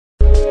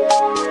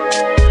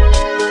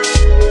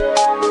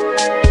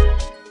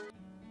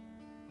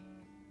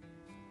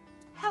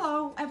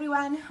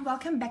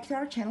welcome back to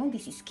our channel.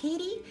 This is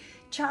Katie,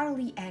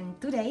 Charlie,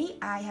 and today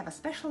I have a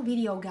special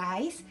video,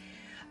 guys,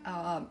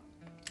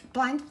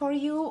 planned for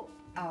you.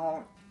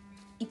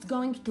 It's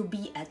going to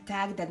be a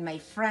tag that my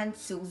friend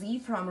Susie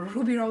from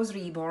Ruby Rose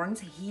Reborns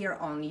here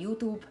on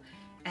YouTube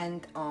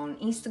and on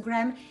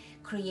Instagram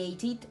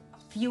created a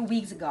few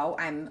weeks ago.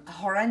 I'm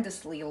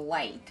horrendously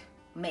late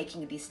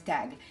making this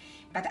tag,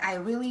 but I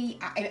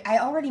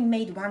already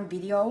made one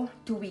video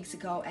 2 weeks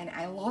ago and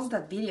I lost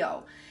that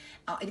video.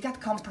 It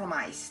got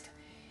compromised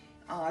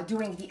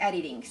during the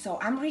editing, so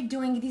I'm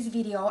redoing this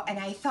video and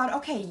I thought,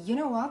 okay, you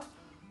know what,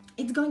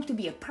 it's going to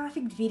be a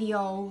perfect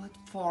video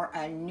for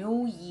a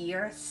new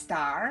year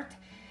start.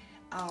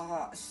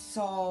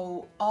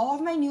 So all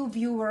of my new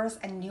viewers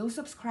and new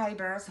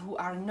subscribers who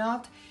are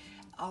not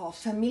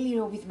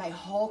familiar with my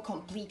whole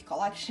complete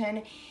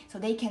collection, so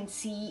they can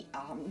see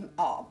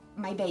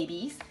my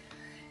babies.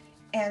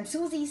 And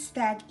Susie's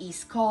tag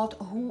is called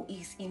 "Who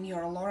is in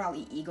your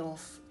Lauralee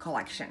Eagles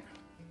collection?"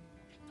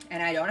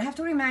 And I don't have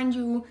to remind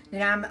you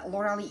that I'm a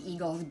Lauralee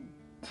Eagles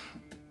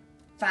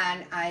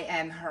fan.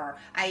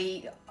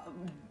 I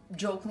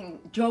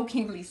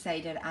jokingly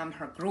say that I'm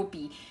her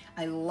groupie.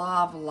 I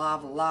love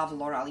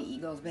Lauralee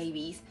Eagles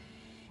babies.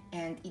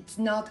 And it's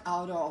not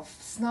out of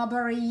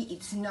snobbery,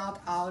 it's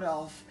not out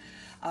of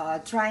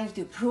trying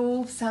to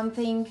prove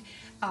something.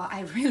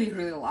 I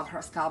really love her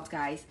sculpts,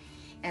 guys.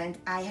 And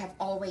I have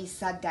always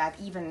said that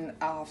even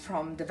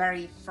from the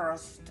very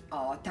first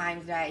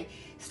time that I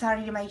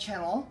started my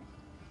channel.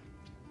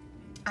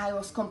 I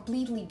was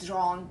completely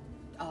drawn,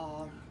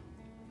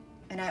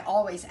 and I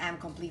always am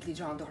completely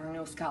drawn to her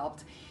new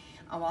sculpt.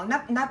 Well,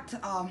 not that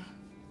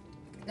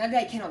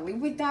I cannot live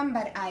with them,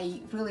 but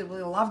I really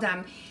love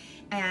them.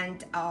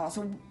 And I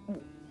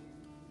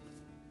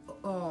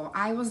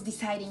was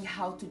deciding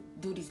how to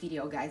do this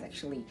video, guys,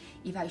 actually,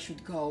 if I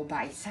should go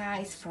by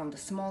size from the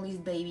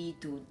smallest baby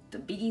to the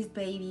biggest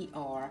baby,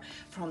 or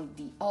from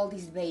the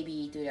oldest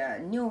baby to the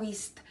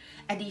newest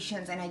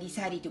additions, and I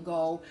decided to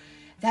go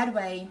that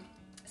way.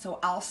 So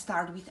I'll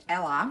start with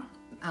Ella.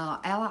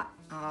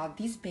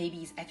 This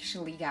baby is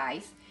actually,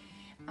 guys,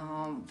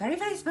 very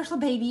special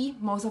baby.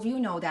 Most of you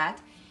know that.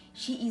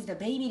 She is the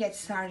baby that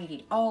started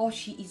it all.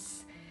 She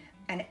is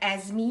an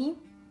Esme,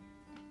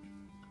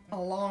 a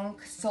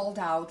long sold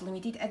out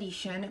limited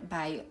edition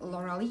by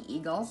Lauralee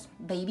Eagles,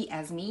 baby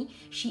Esme.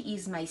 She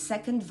is my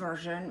second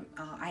version.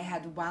 I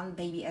had one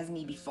baby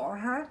Esme before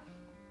her,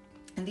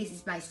 and this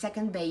is my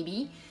second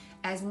baby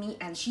Esme,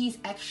 and she's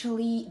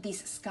actually,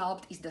 this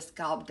sculpt is the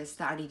sculpt that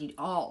started it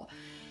all.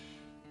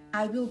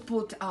 I will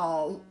put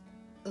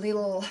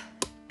little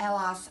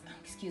Ella's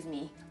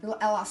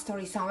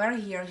story somewhere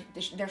here.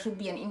 There should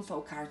be an info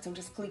card, so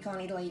just click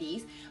on it,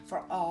 ladies.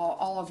 For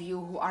all of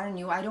you who are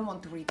new, I don't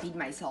want to repeat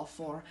myself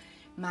for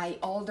my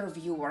older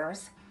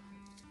viewers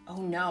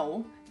who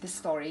know the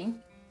story,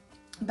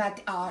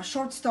 but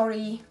short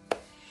story.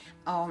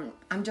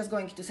 I'm just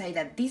going to say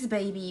that this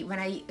baby, when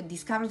I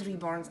discovered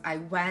Reborns, I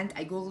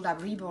googled up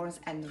Reborns,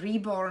 and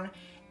Reborn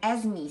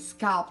Esme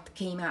sculpt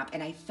came up,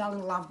 and I fell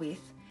in love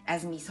with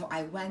Esme. So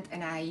I went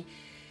and I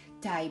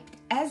typed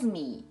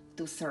Esme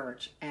to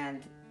search,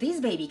 and this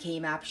baby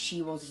came up.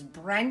 She was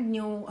brand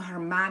new. Her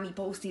mommy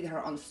posted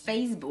her on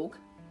Facebook,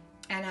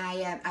 and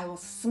I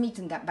was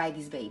smitten by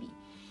this baby,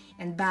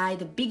 and by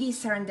the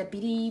biggest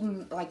serendipity,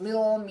 like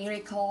little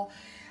miracle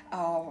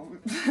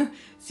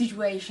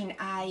situation,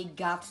 I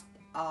got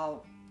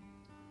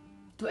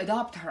to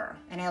adopt her,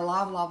 and I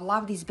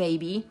love this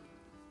baby.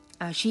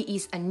 She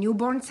is a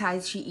newborn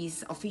size. She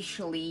is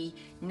officially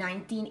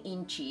 19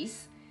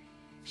 inches.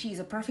 She is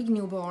a perfect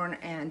newborn,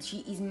 and she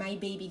is my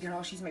baby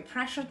girl. She's my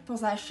precious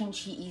possession.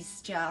 She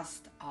is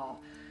just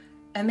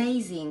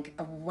amazing.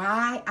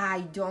 Why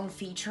I don't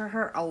feature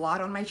her a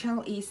lot on my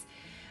channel is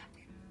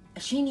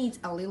she needs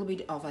a little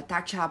bit of a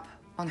touch up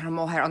on her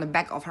mohair on the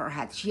back of her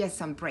head. She has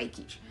some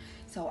breakage.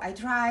 So I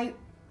try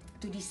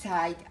to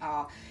decide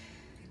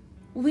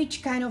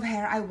which kind of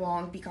hair I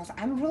want, because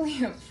I'm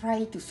really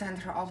afraid to send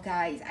her off,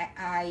 guys.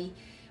 I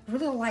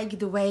really like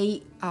the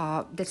way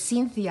that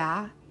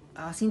Cynthia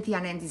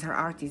Nance is her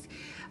artist.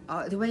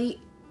 The way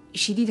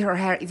she did her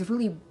hair is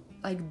really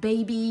like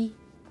baby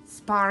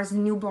sparse,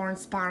 newborn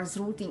sparse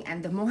rooting,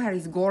 and the mohair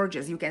is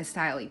gorgeous. You can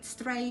style it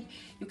straight,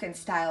 you can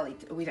style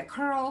it with a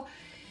curl,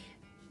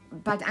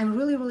 but I'm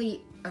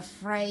really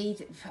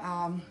afraid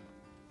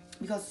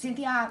because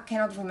Cynthia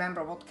cannot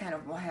remember what kind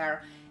of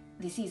mohair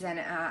this is, and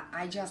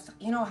I just,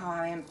 you know how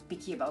I am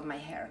picky about my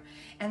hair,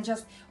 and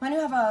just when you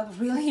have a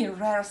really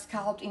rare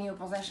sculpt in your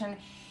possession,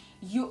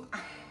 you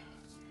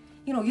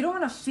know, you don't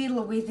want to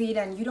fiddle with it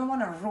and you don't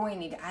want to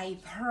ruin it.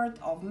 I've heard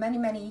of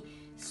many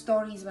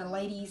stories when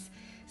ladies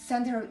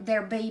send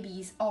their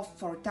babies off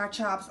for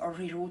touch-ups or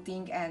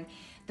rerouting, and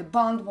the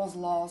bond was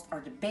lost or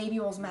the baby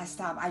was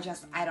messed up. I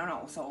don't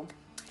know. So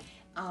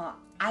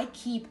I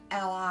keep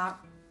Ella,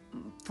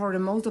 for the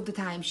most of the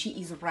time she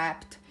is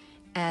wrapped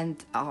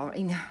and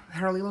in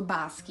her little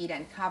basket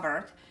and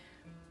covered.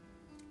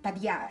 But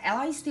yeah,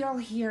 Ella is still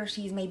here.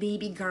 She's my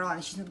baby girl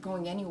and she's not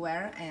going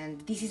anywhere.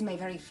 And this is my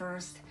very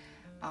first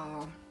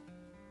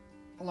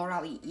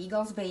Lauralee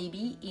Eagles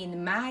baby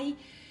in my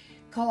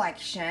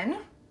collection.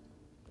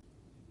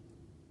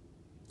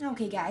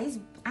 Okay guys,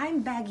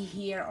 I'm back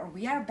here, or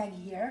we are back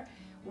here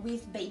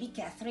with baby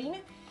Katherine.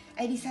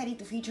 I decided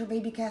to feature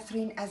baby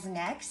Katherine as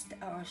next.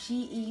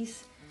 She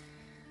is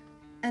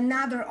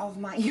another of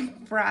my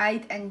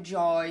pride and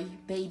joy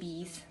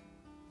babies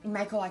in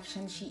my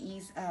collection. She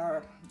is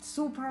a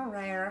super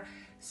rare,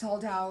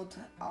 sold out,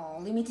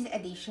 limited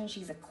edition.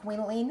 She's a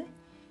Quinlynn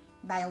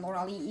by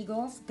Lauralee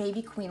Eagles,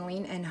 baby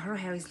Quinlynn, and her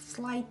hair is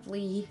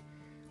slightly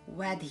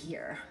wet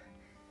here.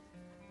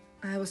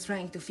 I was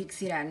trying to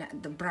fix it and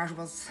the brush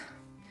was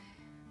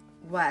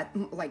wet,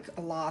 like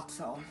a lot,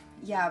 so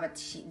yeah, but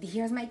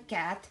here's my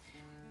cat.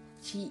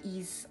 She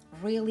is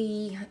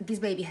really, this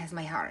baby has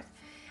my heart.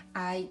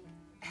 I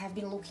have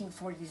been looking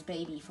for this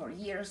baby for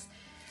years,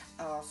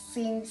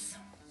 since,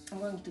 I'm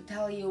going to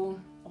tell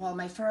you, well,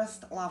 my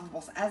first love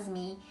was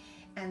Esme,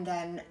 and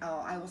then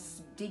I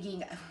was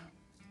digging,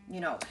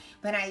 you know,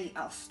 when I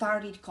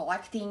started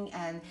collecting,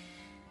 and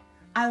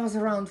I was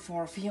around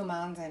for a few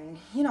months, and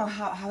you know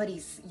how it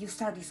is, you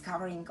start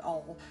discovering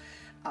all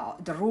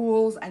the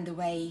rules and the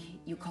way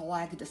you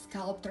collect the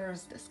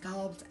sculptors, the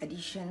sculpts,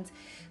 editions.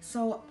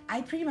 So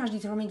I pretty much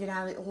determined that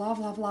I love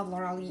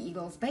Lauralee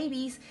Eagles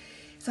babies.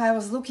 So I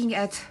was looking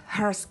at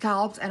her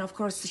sculpts, and of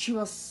course she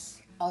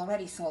was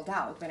already sold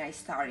out when I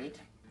started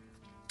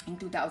in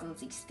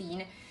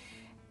 2016.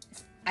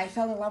 I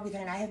fell in love with her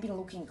and I have been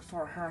looking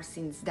for her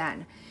since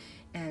then.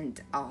 And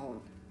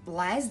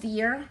last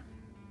year,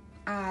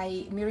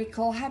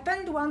 miracle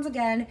happened once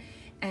again,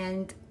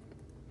 and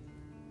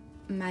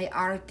my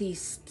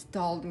artist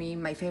told me,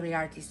 my favorite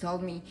artist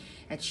told me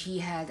that she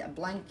had a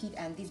blanket,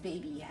 and this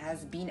baby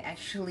has been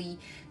actually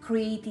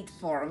created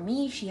for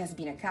me. She has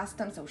been a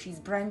custom, so she's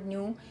brand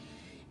new,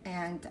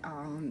 and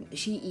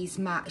she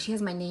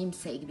has my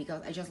namesake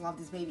because I just love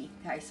this baby,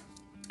 guys.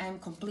 I'm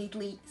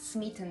completely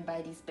smitten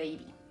by this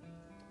baby,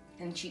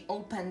 and she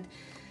opened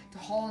the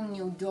whole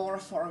new door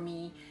for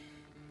me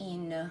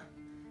in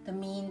the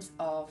means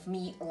of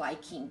me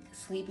liking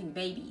sleeping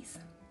babies.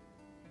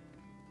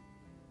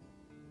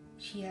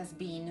 She has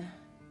been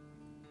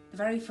the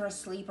very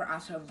first sleeper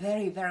after a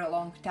very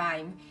long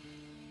time,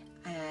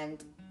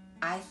 and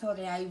I thought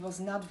that I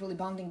was not really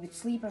bonding with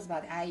sleepers,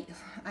 but I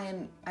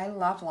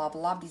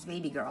love this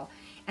baby girl.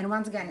 And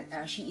once again,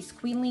 she is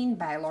Quinlynn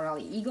by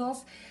Lauralee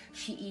Eagles.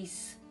 She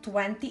is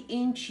 20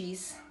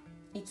 inches,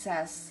 it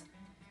says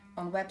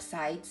on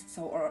websites,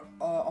 so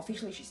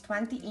officially she's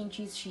 20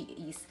 inches. She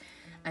is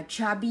a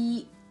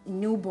chubby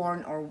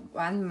newborn, or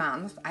 1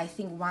 month. I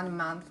think 1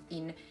 month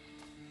in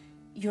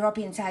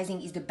European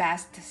sizing is the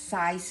best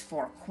size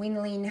for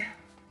Quinlynn.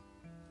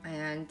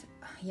 And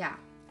yeah,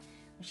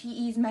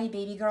 she is my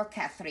baby girl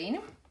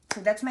Katherine.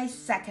 So that's my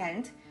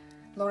second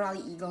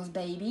Lauralee Eagles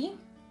baby.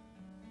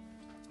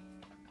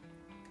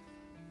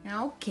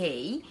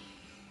 Okay,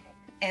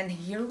 and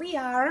here we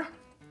are.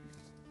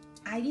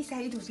 I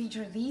decided to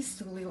feature these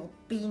two little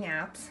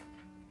peanuts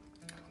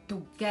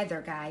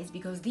together, guys,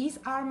 because these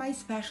are my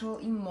special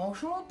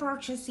emotional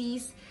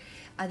purchases.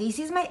 This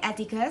is my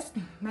Atticus,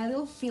 my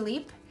little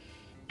Filip,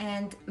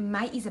 and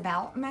my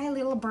Isabel, my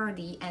little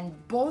Birdie, and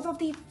both of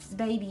these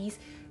babies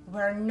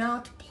were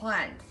not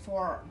planned.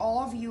 For all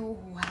of you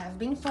who have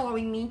been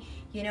following me,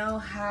 you know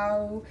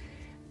how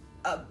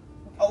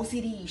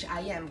OCD-ish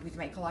I am with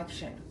my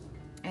collection.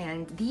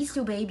 And these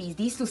two babies,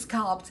 these two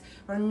sculpts,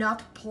 were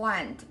not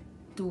planned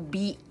to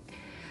be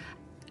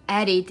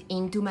added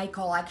into my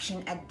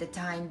collection at the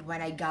time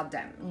when I got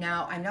them.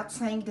 Now, I'm not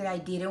saying that I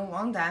didn't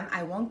want them.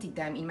 I wanted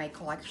them in my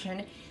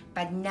collection,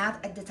 but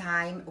not at the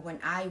time when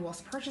I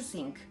was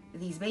purchasing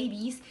these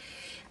babies,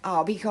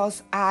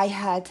 because I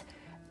had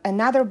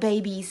another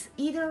babies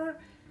either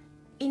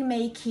in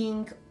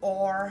making,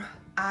 or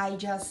I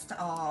just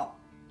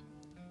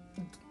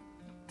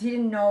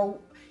didn't know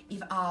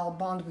if I'll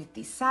bond with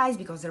this size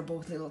because they're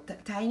both little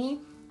tiny.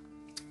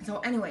 So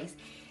anyways,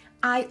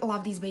 I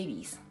love these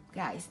babies,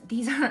 guys.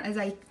 These are, as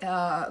I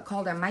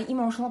call them, my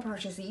emotional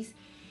purchases.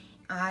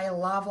 I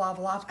love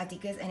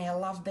Atticus, and I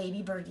love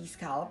baby Birdie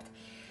sculpt.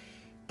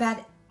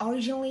 But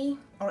originally,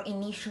 or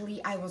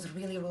initially, I was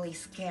really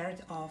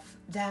scared of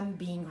them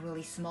being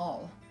really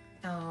small.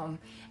 And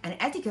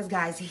Atticus,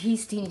 guys,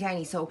 he's teeny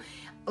tiny, so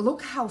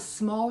look how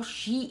small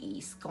she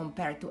is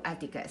compared to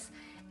Atticus.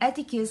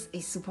 Atticus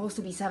is supposed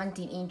to be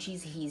 17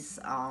 inches. He's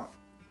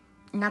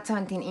not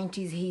 17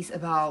 inches, he's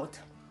about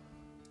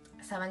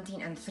 17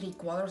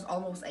 3/4,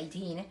 almost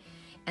 18,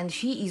 and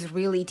she is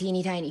really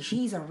teeny tiny.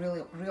 She's a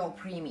real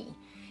preemie.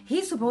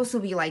 He's supposed to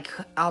be like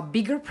a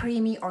bigger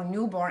preemie or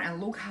newborn, and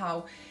look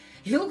how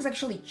he looks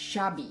actually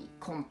chubby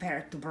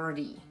compared to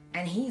Birdie,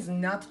 and he's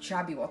not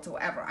chubby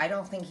whatsoever. I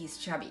don't think he's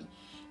chubby.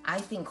 I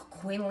think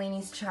Quinlynn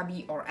is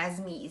chubby, or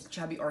Esme is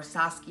chubby, or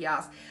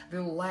Saskia's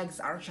little legs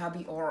are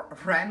chubby, or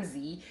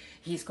Ramsey,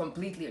 he's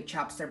completely a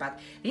chubster. But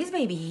this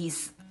baby,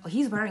 he's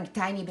wearing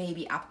tiny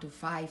baby up to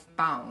 5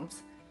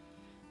 pounds.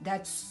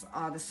 That's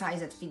the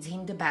size that fits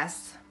him the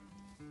best,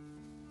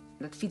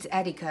 that fits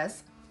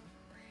Atticus.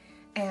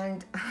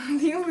 And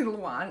the little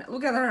one,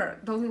 look at her,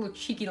 those little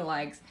chicken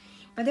legs.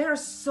 but they are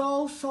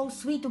so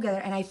sweet together.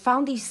 And I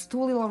found these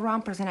two little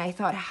rompers and I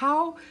thought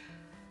how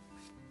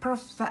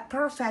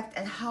perfect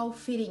and how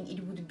fitting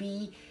it would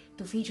be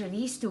to feature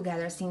these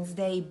together, since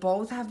they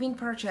both have been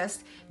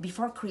purchased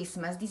before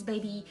Christmas. This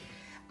baby,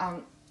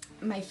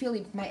 my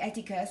Filip, my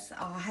Atticus,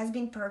 has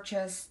been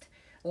purchased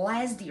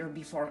last year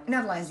before,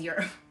 not last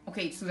year,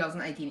 okay, it's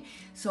 2018,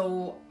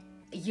 so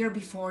a year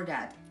before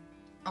that,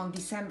 on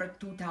December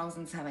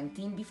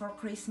 2017, before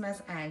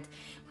Christmas. And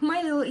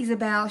my little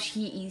Isabel,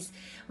 she is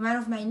one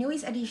of my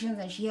newest additions,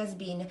 and she has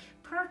been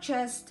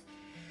purchased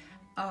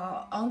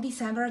on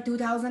December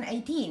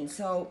 2018.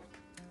 So,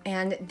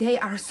 and they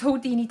are so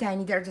teeny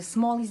tiny, they're the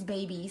smallest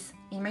babies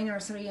in my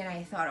nursery, and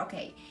I thought,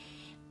 okay,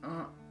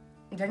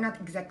 they're not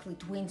exactly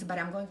twins, but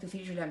I'm going to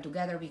feature them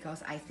together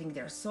because I think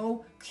they're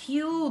so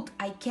cute,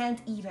 I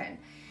can't even.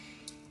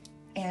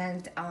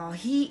 And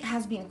he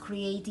has been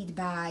created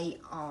by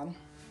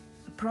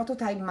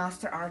prototype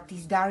master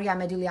artist Daria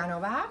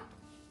Medulyanova,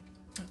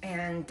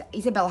 and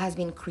Isabel has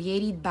been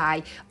created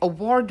by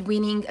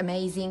award-winning,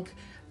 amazing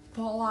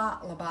Paula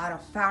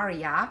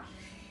Labarofaria.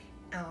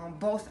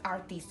 Both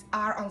artists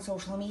are on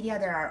social media,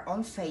 they are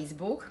on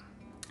Facebook,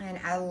 and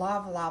I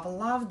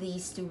love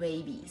these two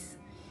babies.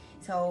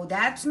 So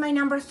that's my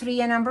number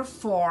 3 and number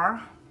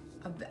 4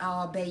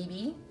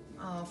 baby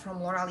from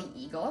Lorally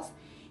Eagles.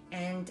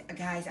 And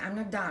guys, I'm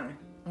not done,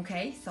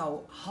 okay?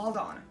 So hold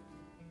on.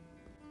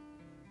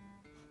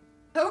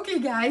 Okay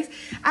guys,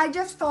 I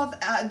just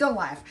thought, don't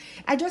laugh,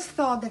 I just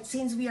thought that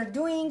since we are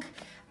doing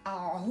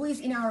who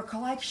is in our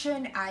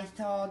collection, I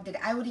thought that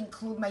I would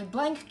include my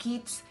blank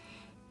kits,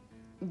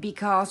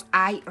 because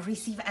I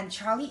receive, and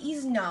Charlie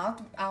is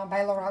not,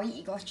 by Lorally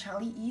Eagles,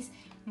 Charlie is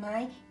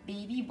my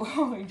baby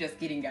boy. Just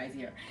kidding guys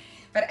here.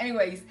 But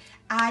anyways,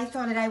 I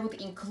thought that I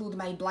would include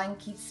my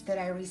blankets that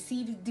I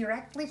received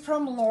directly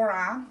from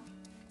Laura.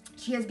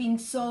 She has been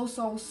so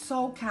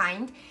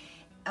kind.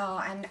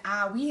 And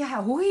we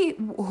have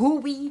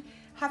who we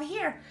have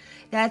here.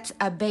 That's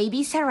a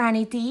baby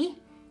Serenity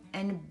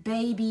and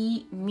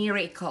baby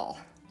Miracle.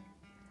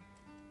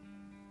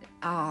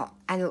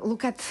 And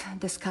look at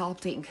the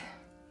sculpting.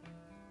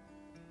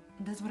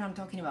 That's what I'm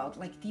talking about.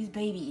 Like these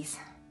babies.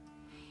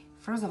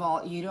 First of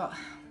all, you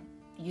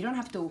don't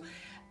have to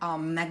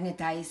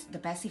magnetize the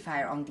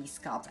pacifier on these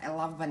sculpts. I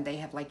love when they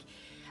have like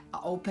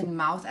an open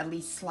mouth, at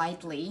least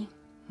slightly.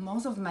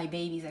 Most of my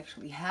babies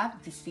actually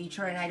have this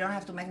feature, and I don't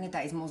have to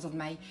magnetize most of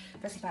my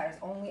pacifiers.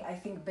 Only I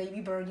think baby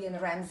Birdie and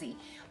Ramsey.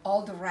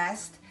 All the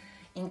rest,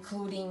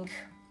 including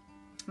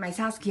my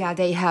Saskia,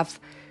 they have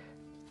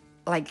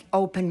like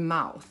open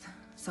mouth.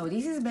 So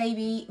this is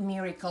baby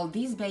Miracle.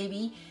 This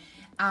baby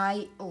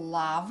I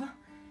love,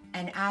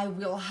 and I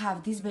will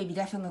have this baby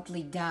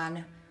definitely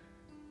done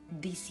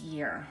this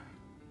year.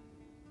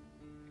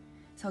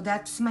 So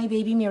that's my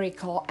baby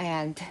Miracle,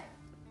 and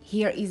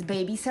here is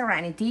baby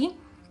Serenity.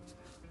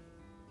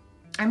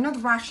 I'm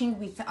not rushing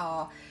with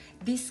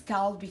this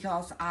sculpt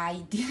because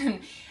I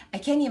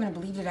can't even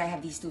believe that I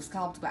have these two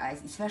sculpts,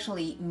 guys,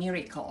 especially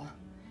Miracle.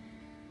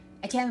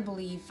 I can't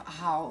believe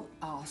how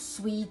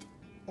sweet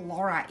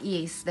Laura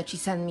is that she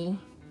sent me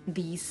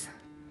these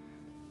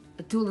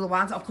two little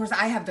ones. Of course,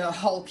 I have the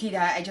whole kit.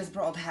 I just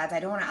brought hats.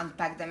 I don't want to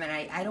unpack them, and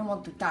I don't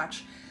want to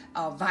touch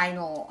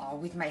vinyl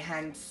with my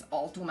hands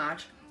all too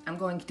much. I'm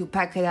going to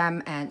pack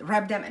them and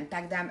wrap them and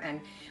pack them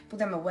and put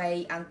them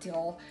away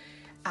until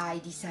I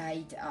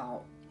decide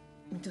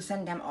to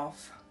send them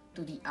off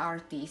to the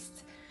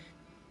artists.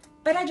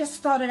 But I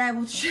just thought that I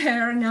would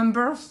share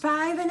number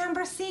 5 and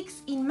number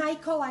 6 in my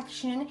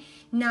collection.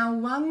 Now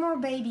one more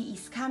baby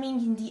is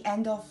coming in the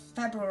end of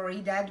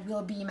February. That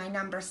will be my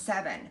number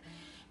 7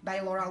 by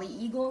Lorally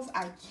Eagles.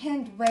 I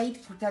can't wait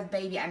for that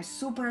baby. I'm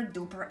super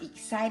duper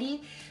excited.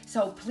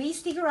 So please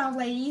stick around,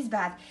 ladies.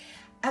 But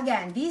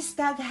again, this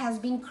tag has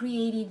been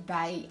created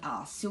by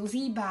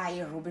Susie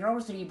by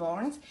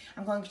Reborns.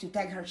 I'm going to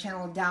tag her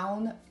channel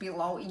down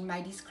below in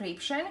my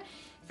description.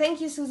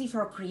 Thank you, Susie,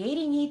 for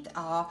creating it.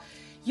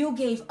 You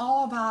gave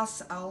all of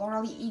us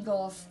Lorally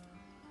Eagles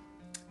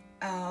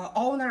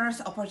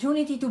owners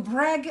opportunity to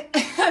brag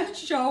and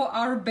show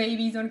our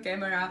babies on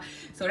camera.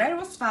 So that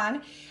was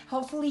fun.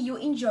 Hopefully you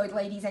enjoyed,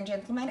 ladies and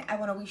gentlemen. I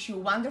want to wish you a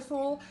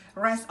wonderful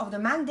rest of the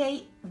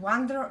Monday,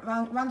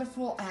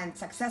 wonderful and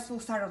successful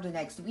start of the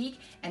next week.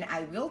 And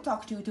I will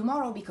talk to you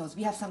tomorrow because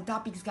we have some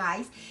topics,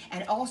 guys.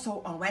 And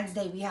also on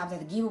Wednesday we have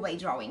that giveaway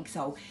drawing.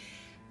 So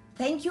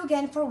thank you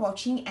again for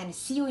watching and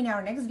see you in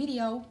our next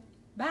video.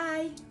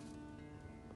 Bye!